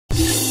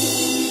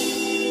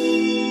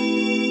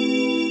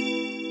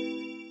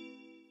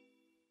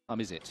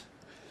Is it?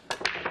 I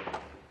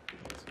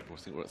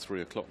think we're at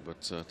 3 o'clock,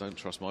 but don't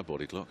trust my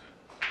body clock.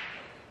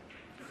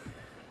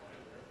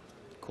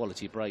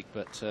 Quality break,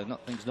 but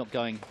things not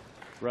going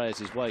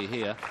Reyes' way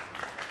here.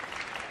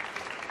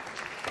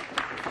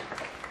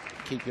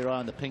 Keep your eye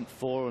on the pink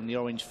 4 and the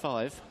orange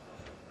 5.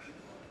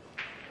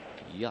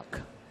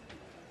 Yuck.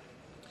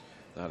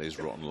 That is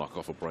rotten luck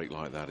off a break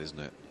like that, isn't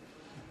it?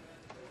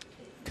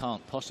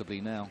 Can't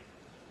possibly now.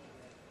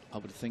 I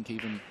would think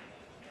even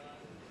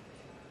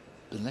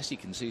unless he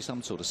can see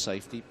some sort of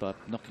safety by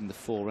knocking the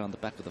 4 around the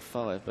back of the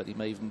 5, but he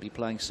may even be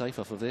playing safe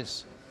off of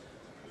this.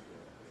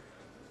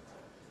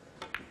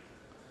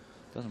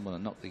 Doesn't want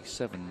to knock the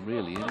 7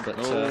 really in, but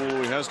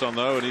he has done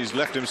though, and he's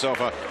left himself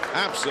an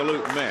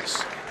absolute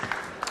mess.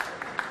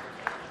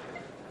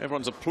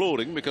 Everyone's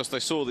applauding because they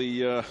saw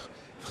the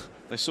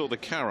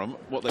carom.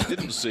 What they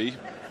didn't see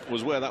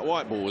was where that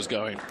white ball was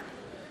going.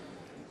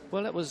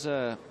 Well, that was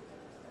a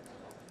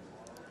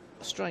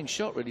strange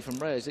shot really from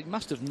Reyes. He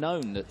must have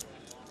known that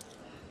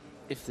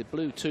if the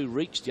blue 2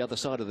 reached the other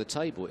side of the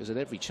table, it was at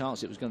every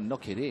chance it was going to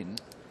knock it in.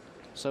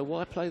 So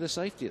why play the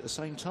safety at the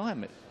same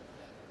time?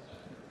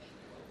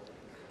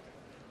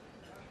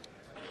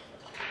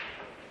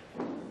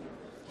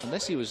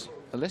 Unless he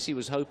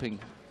was hoping.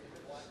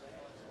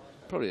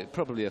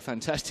 Probably a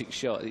fantastic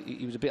shot.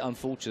 He was a bit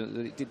unfortunate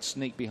that it did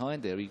sneak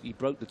behind there. He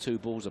broke the 2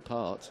 balls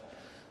apart.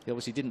 He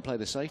obviously didn't play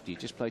the safety. He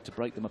just played to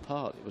break them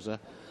apart. It was a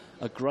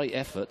great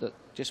effort that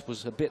just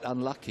was a bit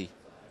unlucky.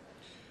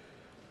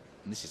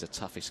 And this is a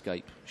tough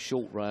escape.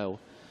 Short rail.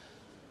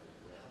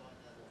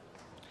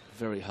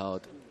 Very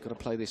hard. Got to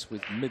play this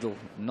with middle,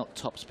 not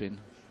topspin.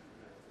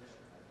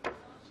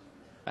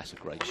 That's a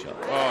great shot.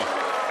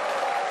 Oh.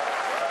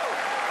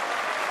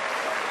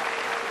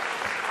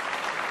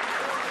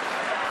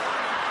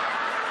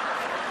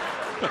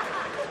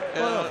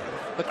 Well,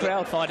 the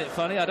crowd find it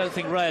funny. I don't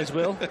think Reyes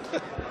will.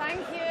 Thank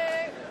you.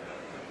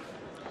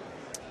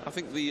 I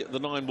think the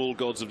 9-ball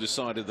gods have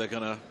decided they're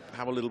going to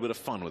have a little bit of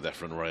fun with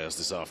Efren Reyes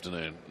this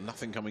afternoon.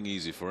 Nothing coming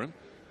easy for him.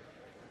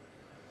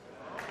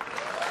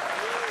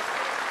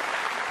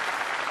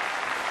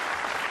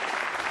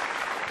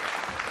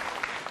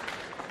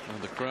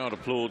 And the crowd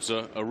applauds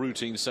a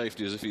routine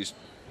safety as if he's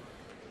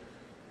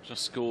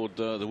just scored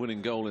the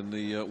winning goal in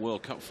the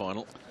World Cup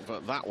final.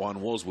 But that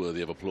one was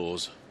worthy of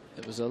applause.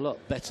 It was a lot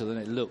better than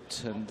it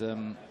looked,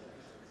 and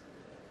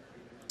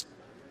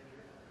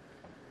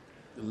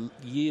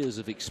years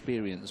of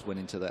experience went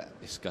into that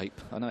escape.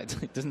 I know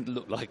it doesn't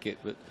look like it,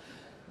 but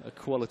a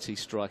quality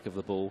strike of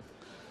the ball.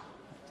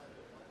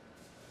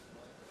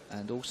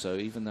 And also,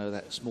 even though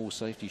that small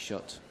safety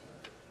shot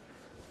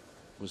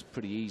was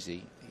pretty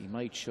easy, he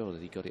made sure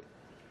that he got it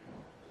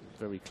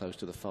very close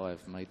to the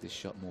 5, made this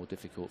shot more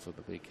difficult for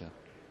Bibica.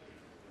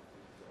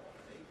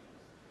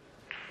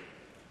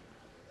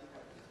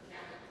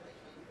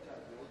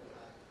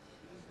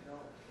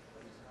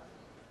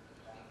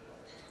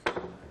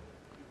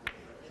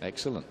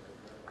 Excellent.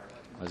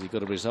 Has he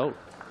got a result?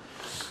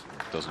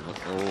 Doesn't look.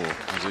 Oh,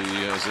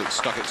 has it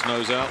stuck its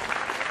nose out?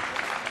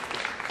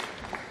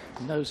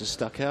 Nose is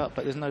stuck out,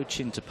 but there's no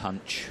chin to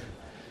punch.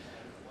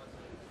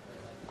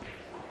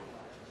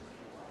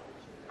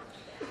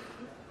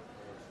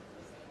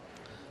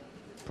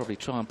 Probably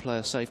try and play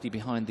a safety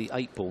behind the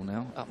 8-ball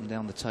now, up and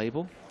down the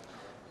table.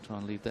 Try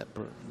and leave that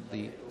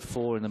the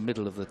 4 in the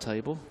middle of the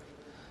table.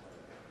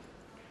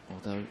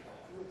 Although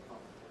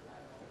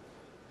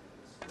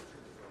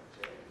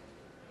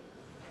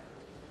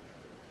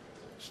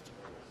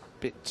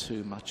bit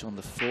too much on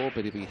the 4,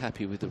 but he'll be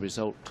happy with the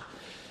result.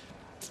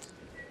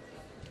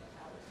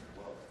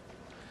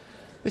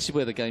 This is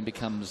where the game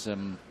becomes, I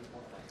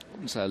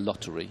wouldn't say a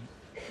lottery,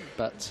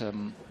 but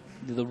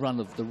the run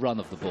of the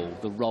ball,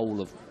 the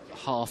roll of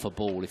half a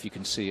ball, if you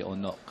can see it or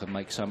not, can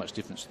make so much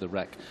difference to the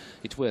rack.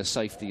 It's where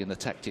safety and the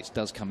tactics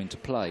does come into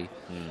play,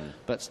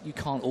 but you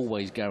can't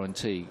always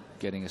guarantee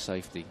getting a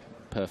safety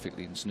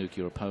perfectly and snooker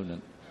your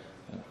opponent,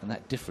 and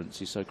that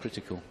difference is so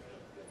critical.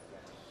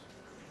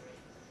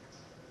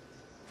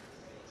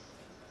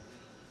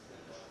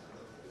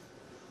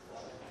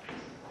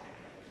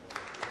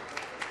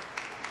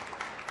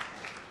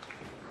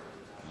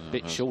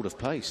 Bit short of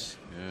pace,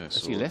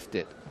 as he left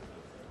it.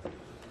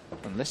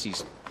 Unless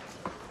he's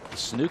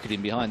snookered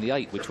him behind the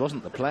 8, which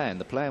wasn't the plan.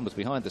 The plan was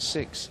behind the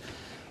 6.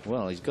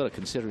 Well, he's got to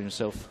consider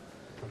himself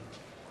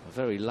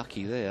very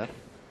lucky there.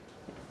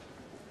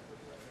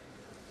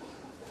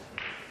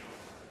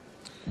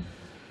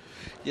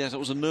 Yes, that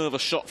was a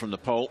nervous shot from the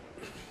pole.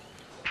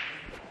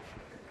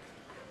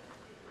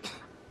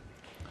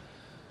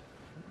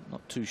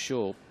 Not too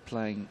sure,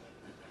 playing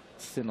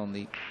thin on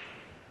the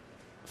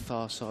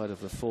far side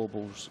of the 4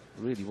 balls,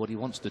 really what he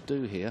wants to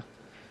do here.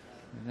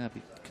 He'll now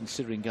be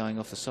considering going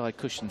off the side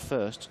cushion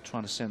first,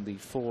 trying to send the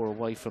 4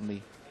 away from the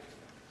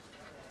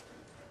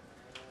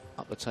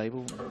up the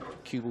table,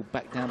 cue ball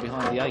back down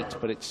behind the 8,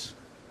 but it's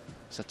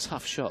a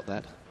tough shot,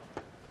 that.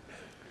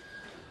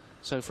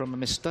 So from a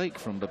mistake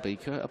from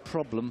Bibica, a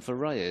problem for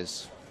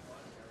Reyes.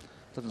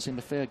 Doesn't seem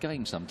a fair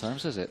game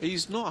sometimes, does it?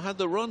 He's not had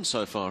the run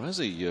so far, has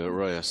he,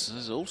 Reyes?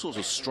 There's all sorts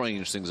of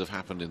strange things have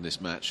happened in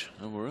this match,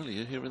 and we're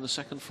only here in the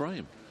second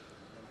frame.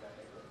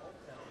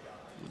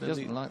 He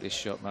doesn't like this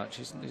shot much.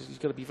 He's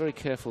got to be very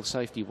careful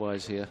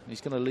safety-wise here.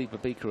 He's going to leave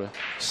Bibica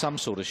some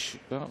sort of...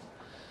 well,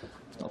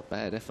 it's not a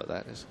bad effort,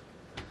 that is.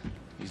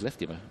 He's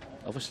left him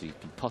obviously he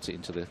can pot it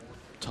into the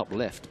top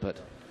left, but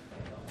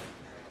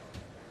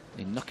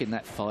in knocking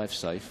that 5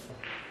 safe,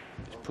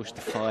 he's pushed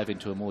the 5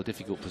 into a more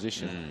difficult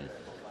position.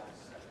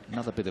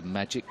 Another bit of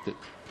magic that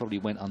probably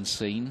went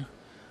unseen.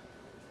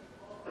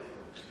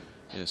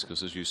 Yes,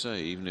 because as you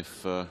say, even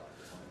if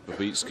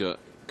Bibica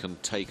can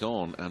take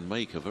on and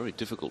make a very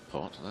difficult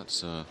pot,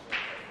 that's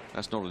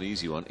not an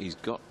easy one. He's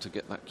got to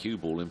get that cue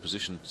ball in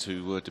position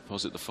to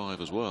deposit the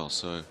 5 as well.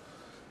 So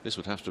this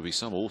would have to be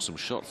some awesome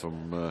shot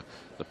from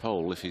the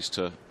pole if he's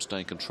to stay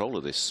in control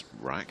of this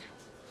rack.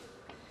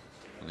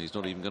 And he's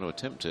not even going to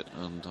attempt it,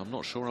 and I'm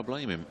not sure I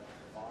blame him.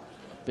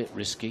 A bit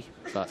risky,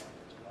 but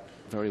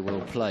very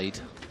well played.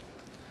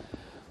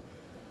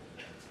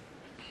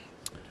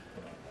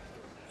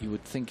 You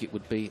would think it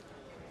would be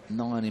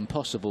 9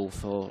 impossible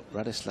for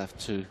Radislav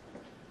to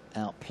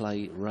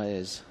outplay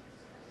Reyes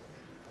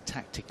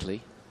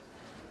tactically.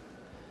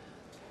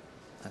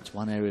 That's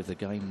one area of the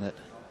game that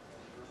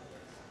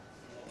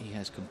he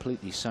has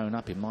completely sewn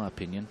up, in my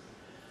opinion.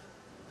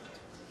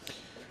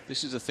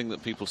 This is the thing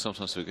that people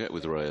sometimes forget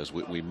with Reyes.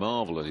 We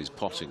marvel at his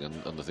potting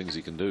and the things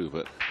he can do,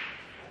 but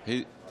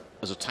he,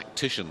 as a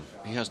tactician,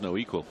 he has no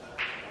equal.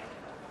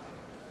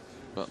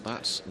 But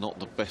that's not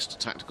the best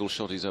tactical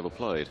shot he's ever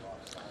played.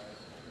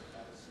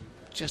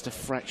 Just a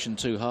fraction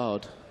too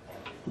hard.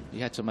 He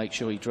had to make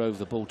sure he drove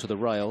the ball to the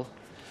rail.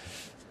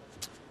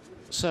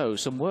 So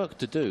some work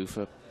to do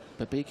for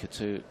Bibica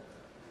to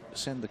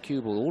send the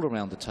cue ball all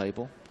around the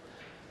table.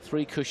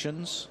 3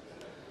 cushions.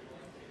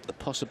 The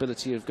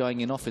possibility of going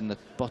in off in the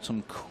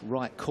bottom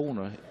right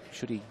corner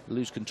should he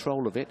lose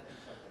control of it.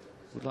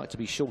 Would like to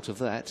be short of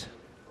that.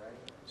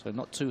 So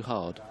not too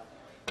hard,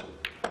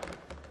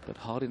 but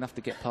hard enough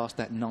to get past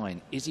that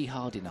 9. Is he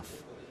hard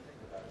enough?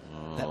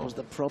 Oh, that was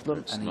the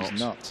problem, and he's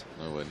not.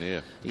 Nowhere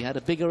near. He had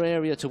a bigger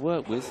area to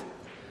work with,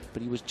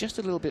 but he was just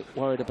a little bit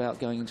worried about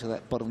going into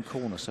that bottom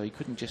corner, so he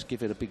couldn't just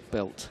give it a big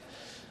belt.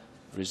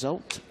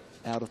 Result,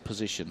 out of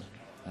position.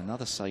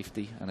 Another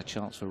safety and a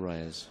chance for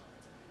Reyes.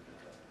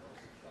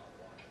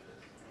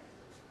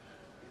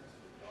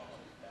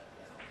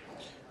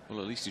 Well,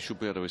 at least he should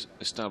be able to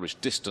establish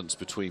distance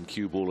between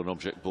cue ball and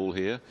object ball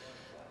here.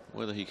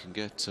 Whether he can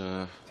get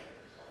one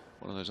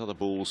of those other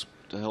balls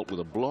to help with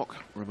a block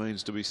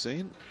remains to be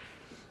seen.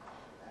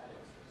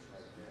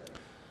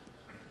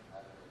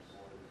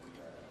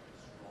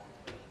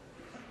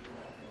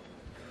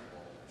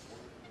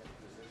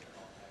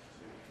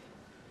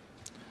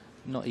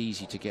 Not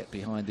easy to get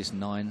behind this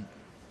 9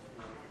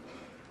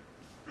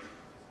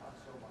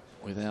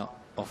 without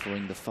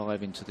offering the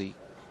 5 into the...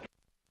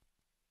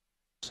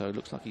 So it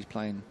looks like he's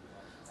playing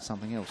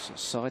something else.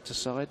 Side to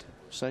side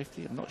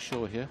safety, I'm not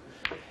sure here.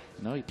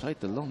 No, he played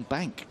the long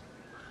bank.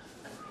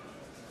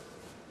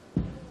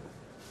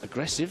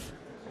 Aggressive.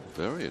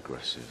 Very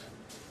aggressive.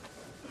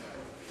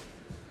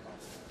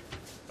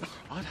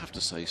 I'd have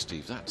to say,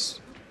 Steve, that's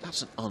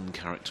an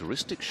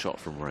uncharacteristic shot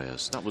from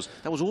Reyes. That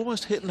was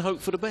almost hit and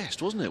hope for the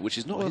best, wasn't it? Which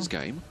is not his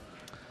game.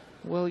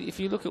 Well, if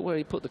you look at where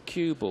he put the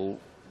cue ball,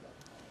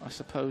 I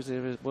suppose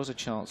there was a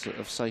chance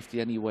of safety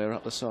anywhere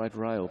up the side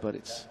rail, but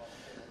it's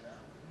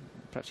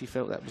perhaps he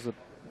felt that was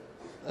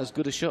as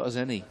good a shot as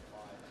any.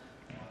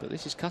 But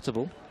this is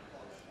cuttable.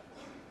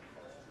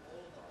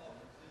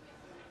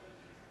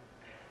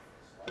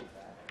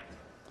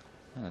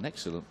 And an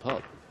excellent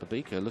pot.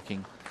 Bibica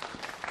looking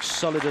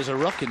solid as a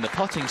rock in the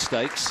potting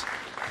stakes.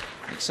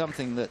 It's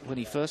something that when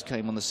he first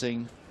came on the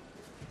scene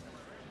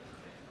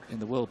in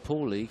the World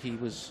Pool League, he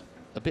was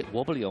a bit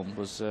wobbly on,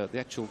 was the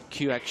actual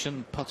cue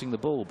action, potting the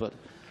ball, but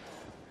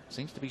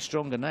seems to be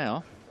stronger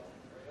now.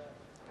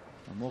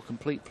 A more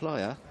complete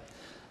player.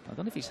 I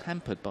don't know if he's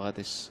hampered by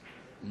this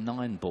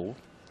 9 ball.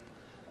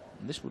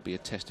 And this would be a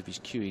test of his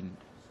cueing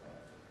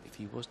if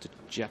he was to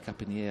jack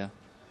up in the air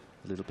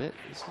a little bit.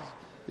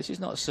 This is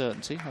not a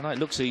certainty. I know it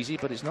looks easy,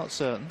 but it's not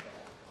certain.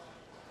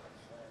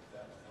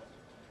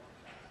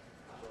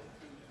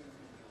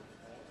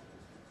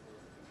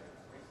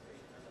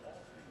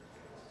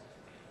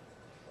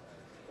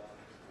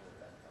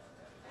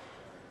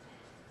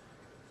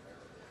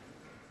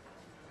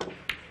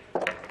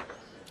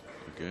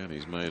 Again,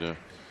 he's made a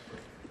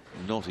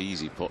not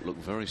easy pot look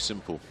very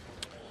simple.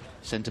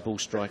 Centre ball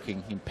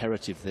striking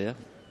imperative there.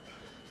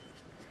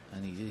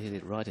 And he did hit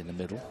it right in the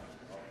middle.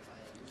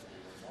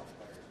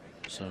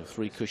 So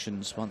 3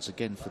 cushions once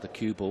again for the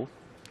cue ball.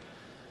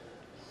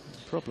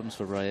 Problems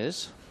for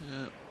Reyes.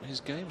 Yeah, his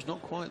game's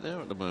not quite there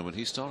at the moment.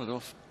 He started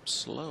off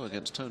slow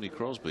against Tony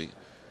Crosby,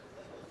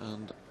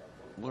 and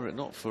were it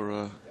not for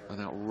an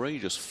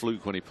outrageous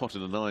fluke when he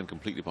potted a 9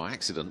 completely by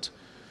accident,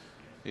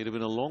 he'd have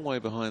been a long way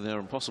behind there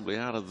and possibly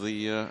out of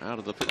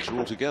the picture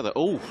altogether.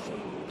 Oh,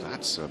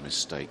 that's a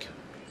mistake.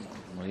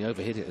 Well, he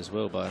overhit it as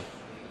well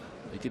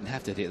he didn't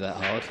have to hit it that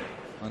hard.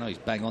 I know he's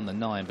bang on the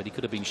 9, but he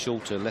could have been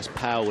shorter. Less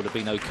power would have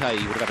been okay.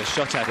 He would have had a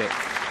shot at it.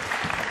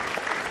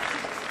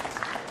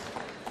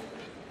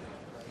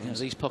 You know,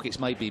 these pockets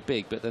may be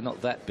big, but they're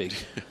not that big,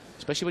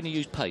 especially when you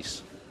use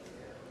pace.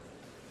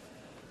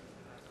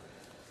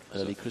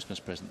 Early Christmas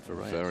present for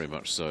Reyes. Very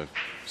much so.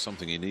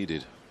 Something he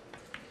needed.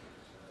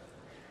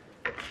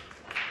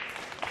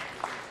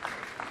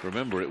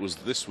 Remember,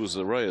 this was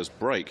a Reyes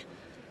break.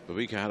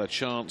 Bibica had a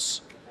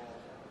chance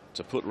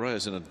to put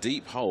Reyes in a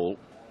deep hole,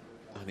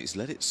 and he's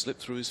let it slip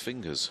through his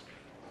fingers.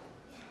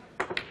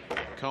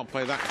 Can't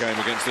play that game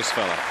against this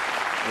fella.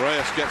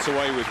 Reyes gets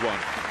away with one.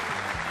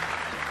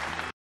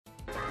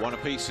 One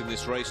apiece in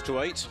this race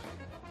to 8.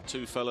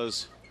 Two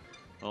fellas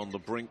on the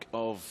brink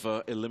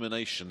of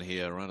elimination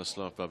here.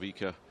 Radoslav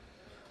Bibica,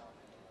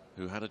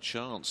 who had a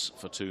chance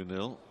for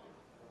 2-0,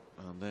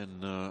 and then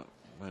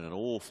made an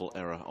awful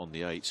error on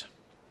the 8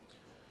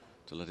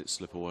 to let it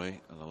slip away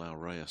and allow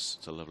Reyes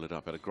to level it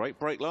up. Had a great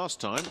break last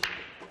time.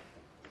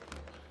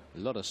 A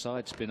lot of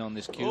side spin on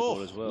this cue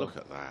ball as well. Look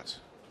at that.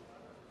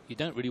 You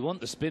don't really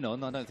want the spin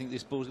on. I don't think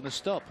this ball's going to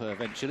stop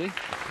eventually.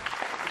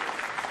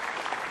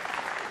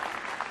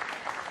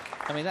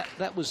 I mean,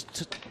 that was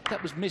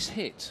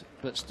mishit,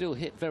 but still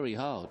hit very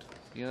hard.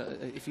 You know,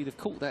 if he'd have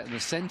caught that in the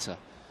centre,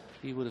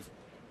 he would have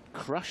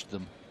crushed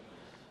them.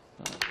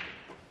 But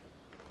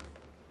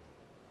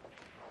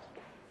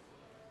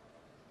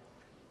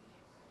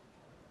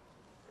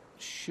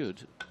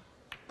should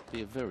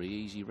be a very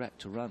easy rack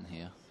to run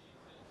here.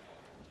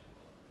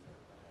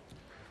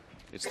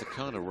 It's the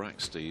kind of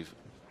rack, Steve,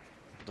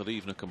 that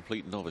even a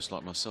complete novice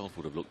like myself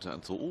would have looked at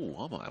and thought,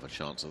 oh, I might have a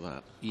chance of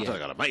that. Yeah. I don't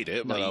think I'd have made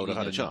it, but I would have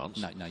had a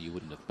chance. No, you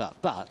wouldn't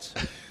have. But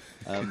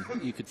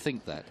you could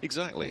think that.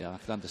 Exactly. Yeah, I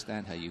could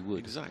understand how you would.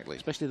 Exactly.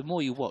 Especially the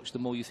more you watch, the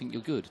more you think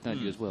you're good, don't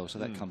you, as well? So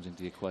that comes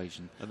into the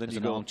equation and then as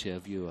you an armchair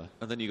viewer.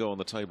 And then you go on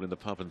the table in the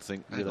pub and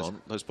think, hang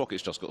on, those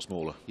pockets just got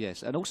smaller.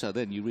 Yes, and also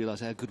then you realise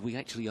how good we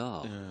actually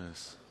are.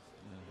 Yes.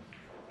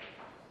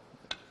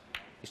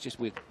 It's just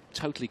we're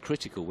totally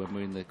critical when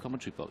we're in the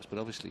commentary box, but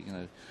obviously, you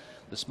know,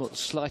 the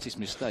slightest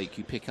mistake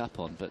you pick up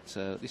on. But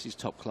this is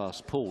top-class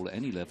pool at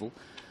any level,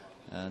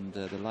 and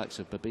the likes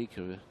of Bibica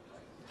are a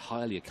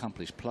highly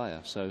accomplished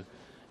player. So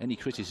any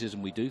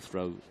criticism we do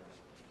throw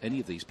any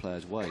of these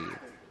players' way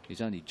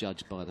is only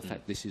judged by the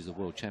fact this is the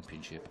World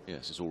Championship.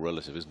 Yes, it's all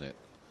relative, isn't it?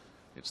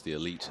 It's the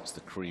elite, it's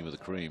the cream of the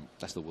cream.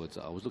 That's the words.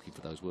 I was looking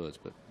for those words,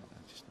 but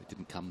it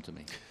didn't come to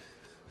me.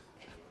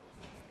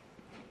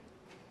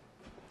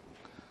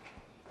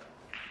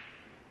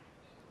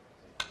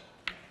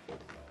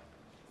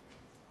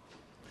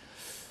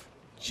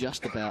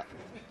 Just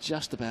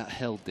about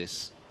held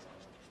this.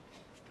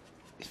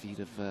 If he'd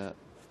have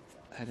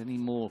had any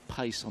more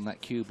pace on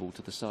that cue ball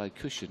to the side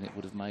cushion, it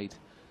would have made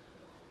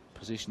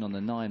position on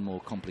the 9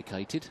 more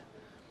complicated.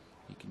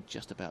 He can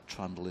just about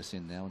trundle this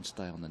in now and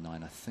stay on the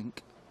 9, I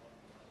think.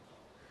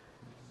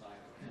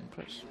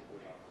 Impress.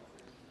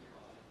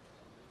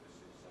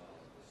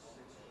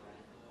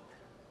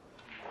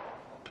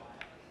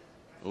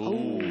 Oh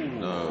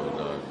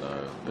no.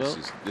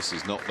 This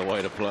is not the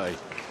way to play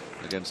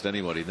against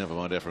anybody, never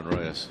mind Efren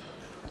Reyes.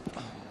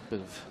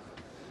 Bit of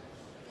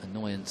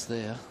annoyance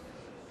there.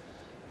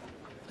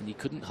 And he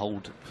couldn't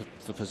hold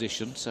for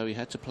position, so he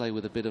had to play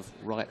with a bit of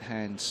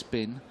right-hand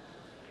spin,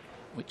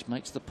 which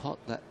makes the pot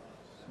that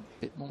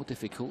bit more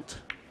difficult.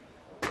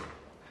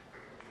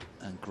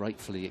 And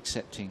gratefully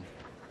accepting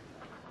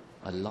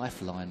a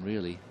lifeline,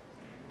 really.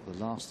 The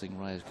last thing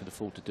Reyes could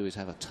afford to do is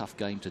have a tough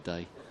game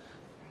today.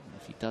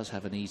 If he does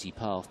have an easy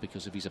path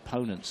because of his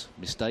opponent's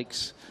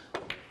mistakes,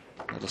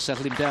 that'll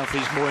settle him down for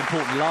his more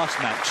important last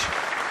match.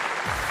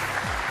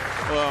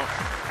 Well,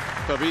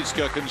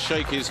 Bibica can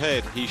shake his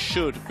head. He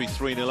should be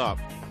 3-0 up.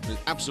 There's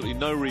absolutely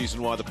no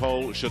reason why the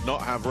pole should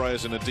not have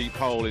Reyes in a deep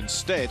hole.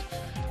 Instead,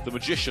 the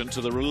magician,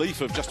 to the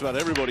relief of just about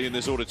everybody in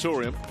this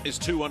auditorium, is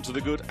 2-1 to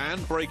the good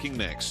and breaking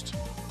next.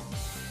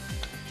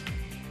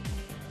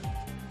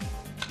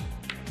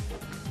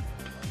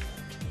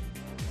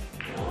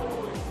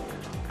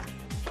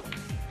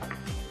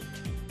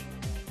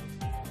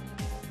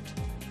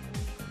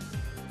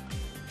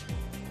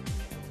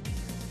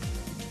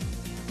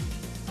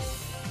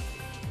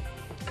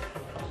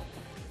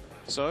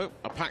 So,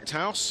 a packed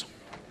house,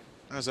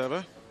 as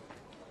ever,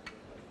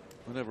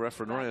 whenever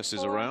Efren Reyes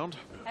is around.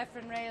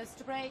 Efren Reyes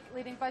to break,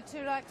 leading by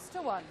 2 racks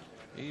to 1.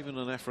 Even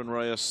an Efren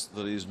Reyes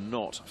that is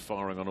not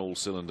firing on all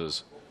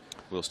cylinders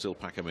will still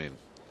pack him in.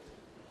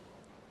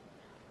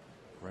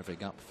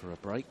 Revving up for a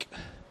break.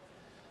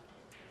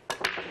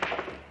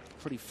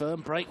 Pretty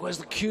firm break. Where's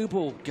the cue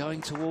ball?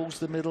 Going towards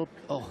the middle.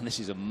 Oh, and this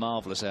is a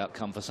marvellous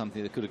outcome for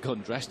something that could have gone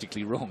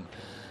drastically wrong.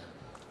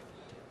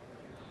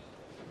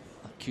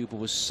 Cue ball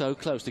was so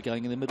close to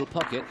going in the middle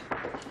pocket,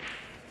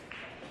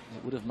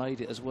 it would have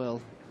made it as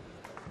well.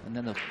 And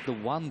then the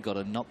 1 got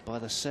a knock by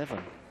the 7.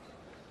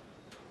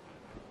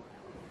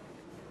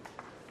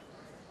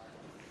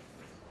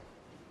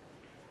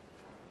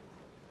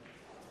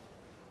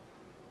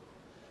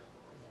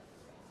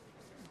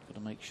 Got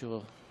to make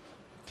sure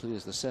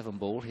clears the 7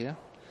 ball here.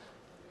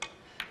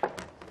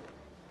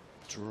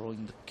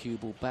 drawing the cue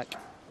ball back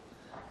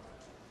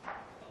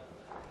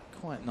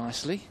quite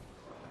nicely.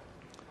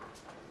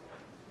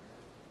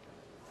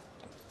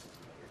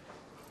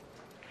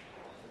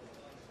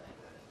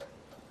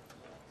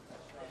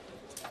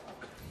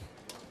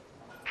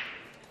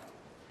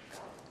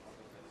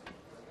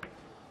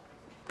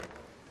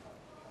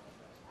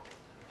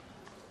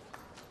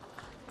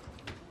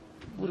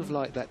 Would have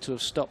liked that to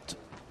have stopped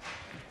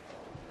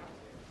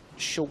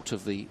short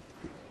of the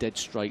dead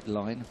straight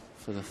line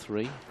for the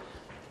 3.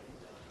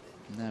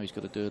 Now he's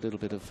got to do a little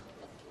bit of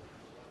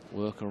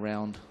work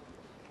around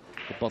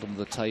the bottom of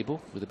the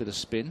table with a bit of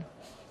spin.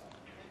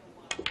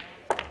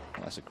 Oh,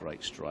 that's a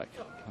great strike.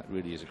 That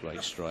really is a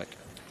great strike.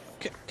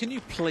 Can you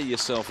play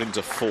yourself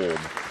into form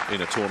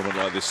in a tournament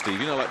like this,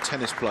 Steve? You know, like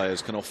tennis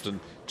players can often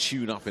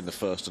tune up in the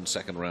first and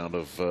second round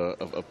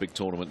of big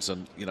tournaments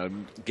and, you know,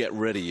 get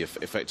ready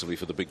effectively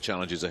for the big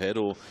challenges ahead,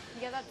 or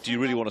do you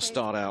really want to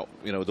start out,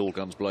 you know, with all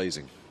guns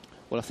blazing?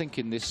 Well, I think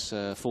in this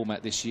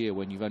format this year,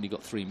 when you've only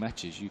got 3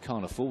 matches, you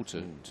can't afford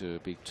to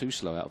be too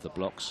slow out of the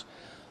blocks.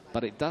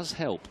 But it does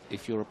help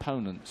if your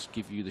opponents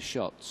give you the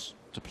shots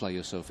to play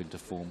yourself into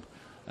form.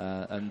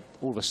 And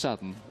all of a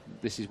sudden,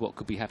 this is what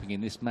could be happening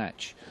in this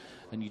match.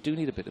 And you do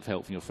need a bit of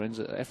help from your friends.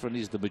 Efren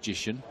is the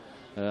magician,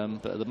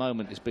 but at the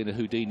moment it's been a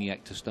Houdini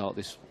act to start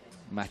this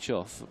match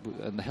off,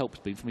 and the help's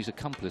been from his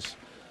accomplice,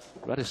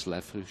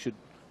 Radislav, who should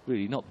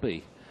really not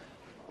be.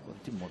 Well,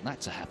 didn't want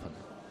that to happen.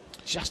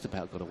 Just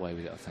about got away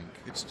with it, I think.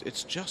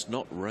 It's just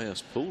not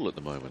Reyes' pool at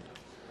the moment.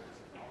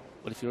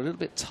 Well, if you're a little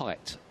bit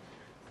tight,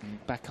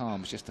 and back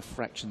arm's just a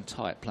fraction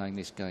tight playing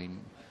this game,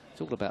 it's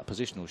all about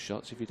positional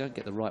shots. If you don't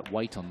get the right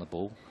weight on the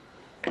ball,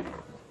 a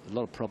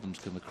lot of problems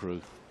can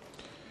accrue.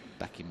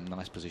 Back in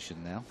nice position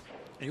now.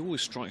 He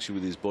always strikes you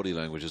with his body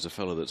language as a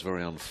fellow that's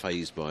very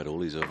unfazed by it all.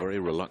 He's a very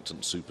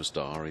reluctant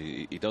superstar.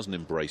 He doesn't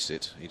embrace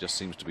it. He just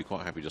seems to be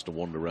quite happy just to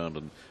wander around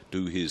and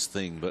do his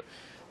thing. But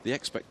the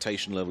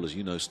expectation level, as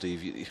you know,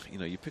 Steve, you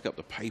know, you pick up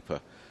the paper,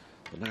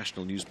 the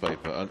national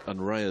newspaper,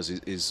 and Reyes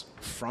is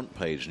front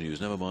page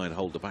news. Never mind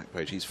hold the back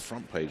page. He's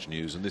front page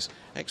news, and this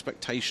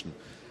expectation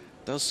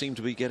does seem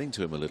to be getting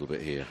to him a little bit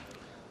here.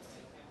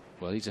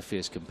 Well, he's a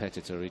fierce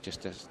competitor. He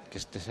just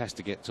has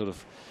to get sort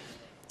of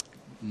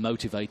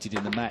motivated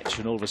in the match,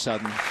 and all of a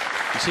sudden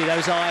you see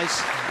those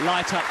eyes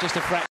light up just a fraction.